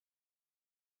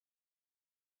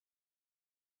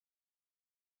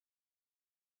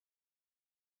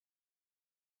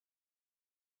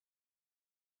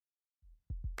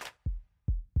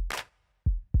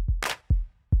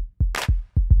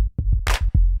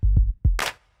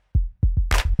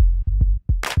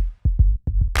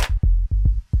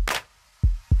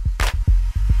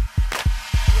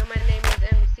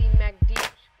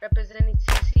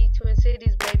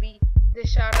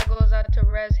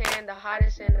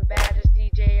the baddest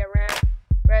DJ around.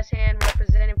 Rezhand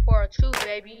representing 402,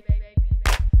 baby.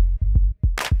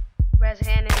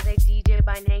 Rezhand is a DJ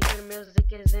by nature, the music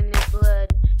is in his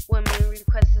blood. Women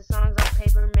requesting songs on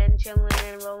paper, men chilling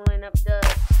and rolling up dubs.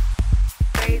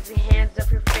 Raise your hands up,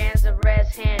 your fans of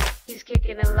Rezhand. He's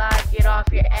kicking it live, get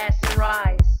off your ass and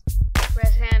rise.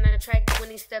 Rezhand attracts when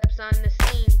he steps on the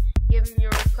scene, giving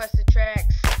your requested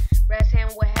tracks.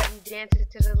 Rezhand will have you dancing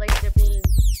to the laser beam.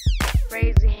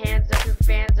 Raise your hands up, your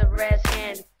fans of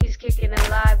Rezhand. He's kicking it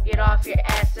live, get off your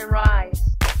ass and rise.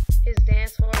 His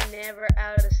dance floor never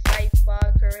out of sight,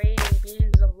 while creating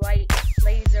beams of light,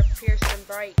 laser piercing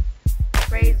bright.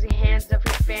 Raise your hands up,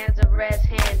 your fans of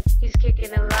Rezhand. He's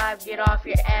kicking it live, get off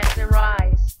your ass and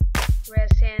rise.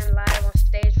 Rezhand live on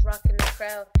stage, rocking the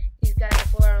crowd. He's got the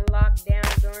floor on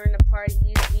lockdown during the party.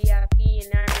 He's VIP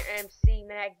and I'm your MC,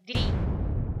 Mac D.